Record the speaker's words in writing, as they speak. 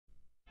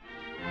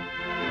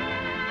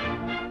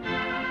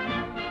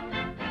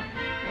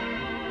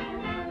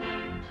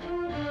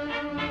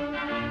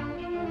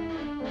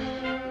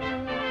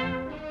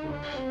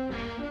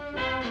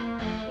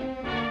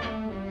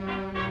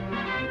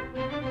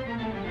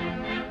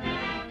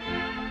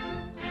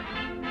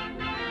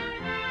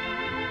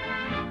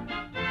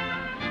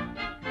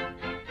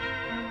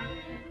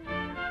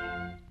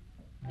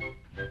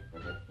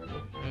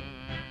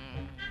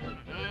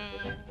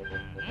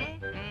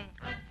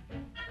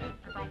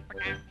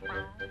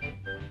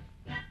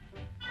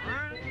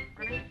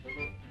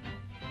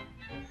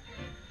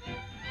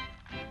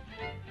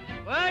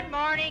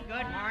morning,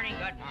 good morning,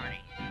 good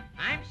morning.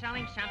 I'm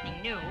selling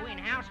something new in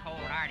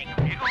household articles.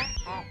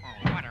 Oh,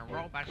 what a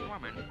robust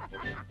woman.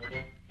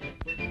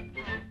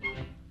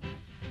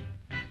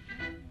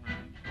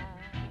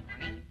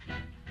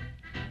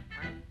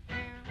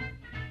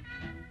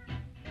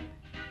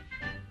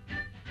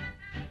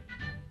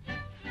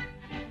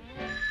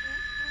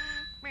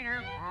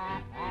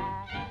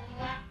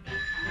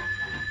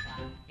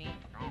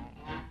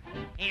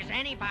 Is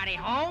anybody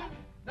home?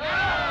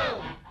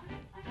 No!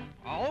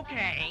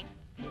 Okay.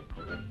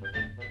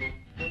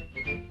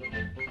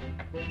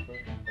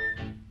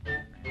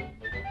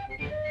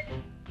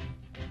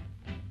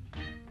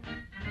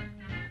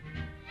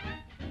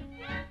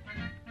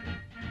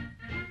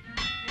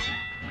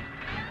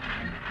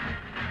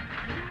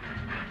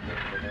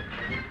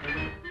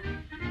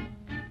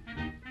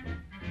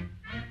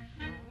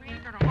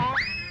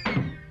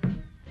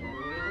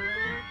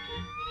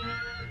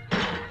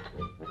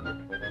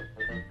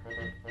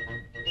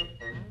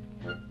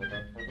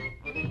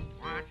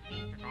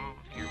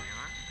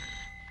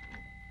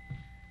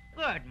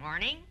 Good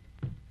morning.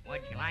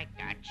 Would you like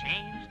a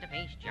chance to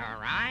feast your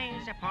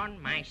eyes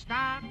upon my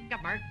stock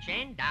of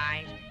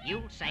merchandise?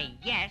 You'll say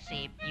yes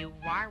if you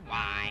are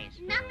wise.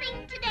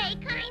 Nothing today,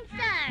 kind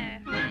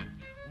sir.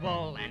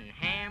 Woolen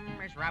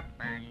hammers,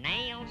 rubber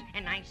nails,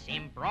 and nice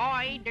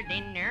embroidered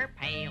inner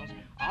pails.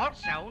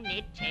 Also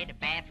knitted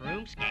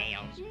bathroom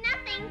scales.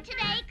 Nothing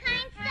today,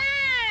 kind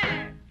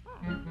sir.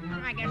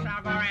 I guess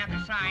I'll go around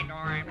the side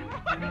door.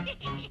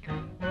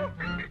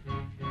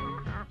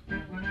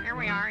 Here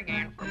we are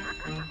again.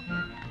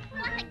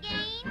 Want a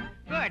game?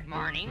 Good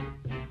morning.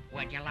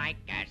 Would you like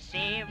a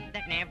sieve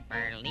that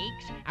never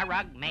leaks? A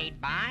rug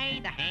made by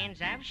the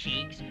hands of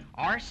sheiks?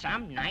 Or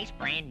some nice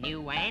brand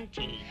new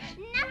antiques?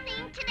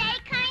 Nothing today,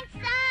 kind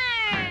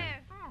sir.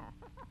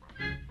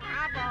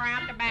 I'll go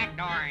around the back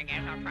door, I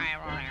guess. I'll try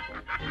over there.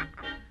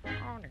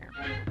 Oh, dear.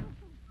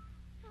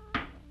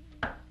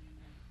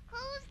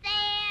 Who's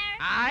there?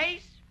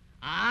 Ice,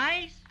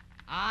 ice,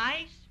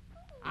 ice,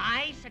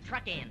 ice a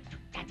truckin'.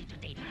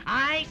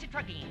 Ice a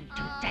truckin'.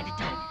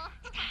 Oh,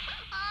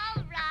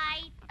 all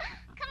right.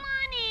 Come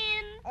on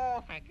in.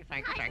 Oh, thank you,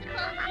 thank you, I thank you.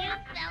 suppose you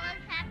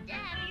fellas have to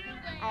have your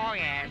way. Oh,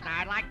 yes. Now,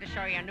 I'd like to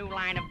show you a new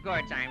line of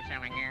goods I'm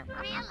selling here.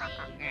 Really?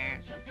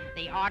 Yes.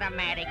 The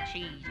automatic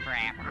cheese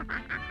trap.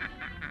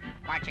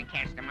 Watch it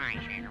catch the mice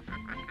here.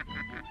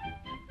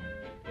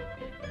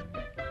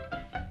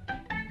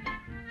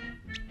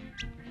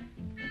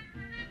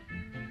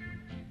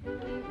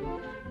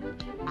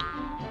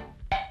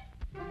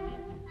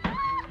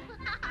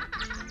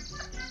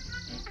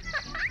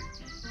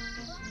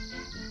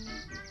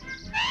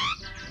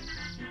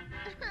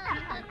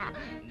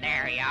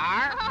 There you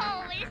are.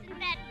 Oh, isn't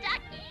that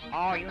ducky?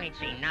 Oh, you ain't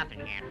seen nothing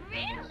yet.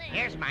 Really?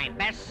 Here's my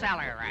best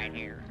seller right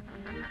here.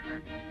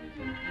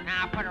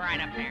 Now, put it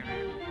right up there.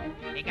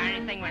 You got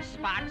anything with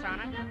spots on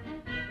it?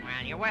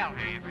 Well, you will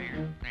have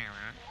here. There,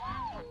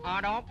 Oh,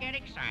 don't get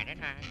excited.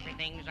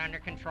 Everything's under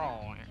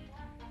control.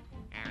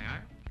 There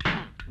we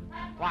are.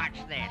 Watch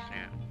this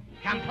now.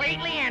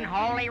 Completely and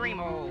wholly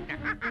removed.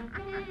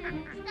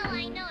 Still,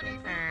 I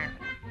noticed.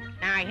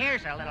 Now,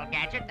 here's a little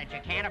gadget that you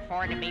can't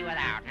afford to be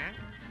without, huh?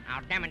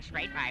 I'll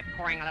demonstrate by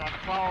pouring a little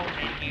clothes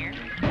in here.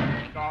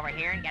 We go over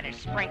here and get a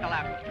sprinkle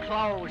of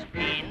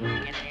clothespin.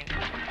 Get it in.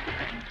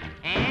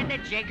 And a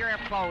jigger of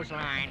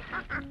clothesline.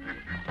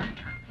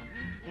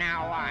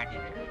 Now watch.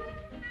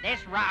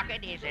 This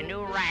rocket is a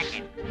new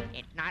racket.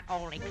 It not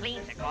only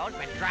cleans the clothes,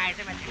 but dries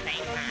them at the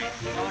same time.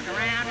 It goes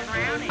around and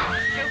around and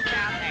shoots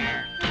out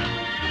there.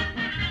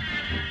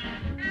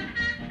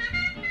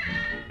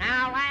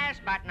 Now,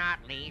 last but not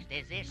least,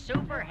 is this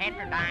super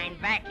heterodyne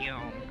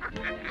vacuum.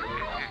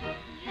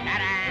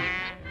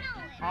 Ta-da!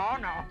 Oh,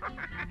 no.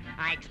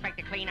 I expect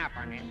to clean up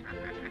on this.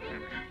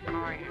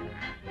 Oh,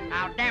 yeah.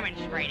 I'll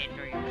demonstrate it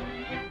to you.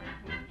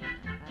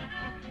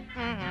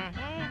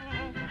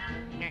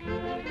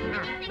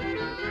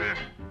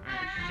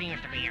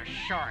 Seems to be a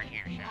short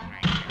here,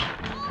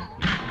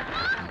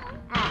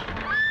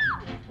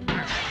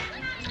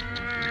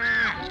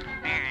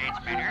 There, that's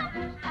better.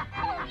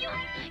 You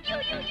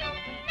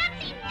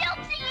nutsy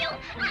dopesy, you!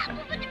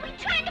 We're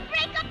trying to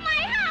break up my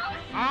house!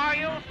 Oh,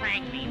 you'll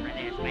thank me for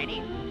this, lady.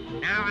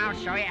 Now I'll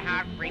show you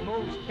how it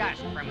removes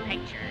dust from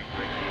pictures.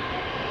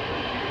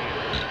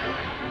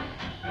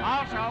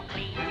 Also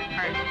cleans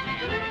curtains.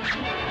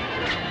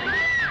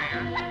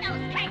 Put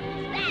those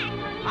curtains back!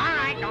 All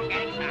right, don't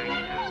get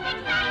excited. Who's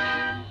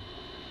excited?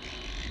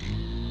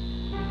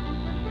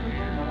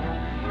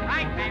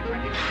 Right back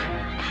with you.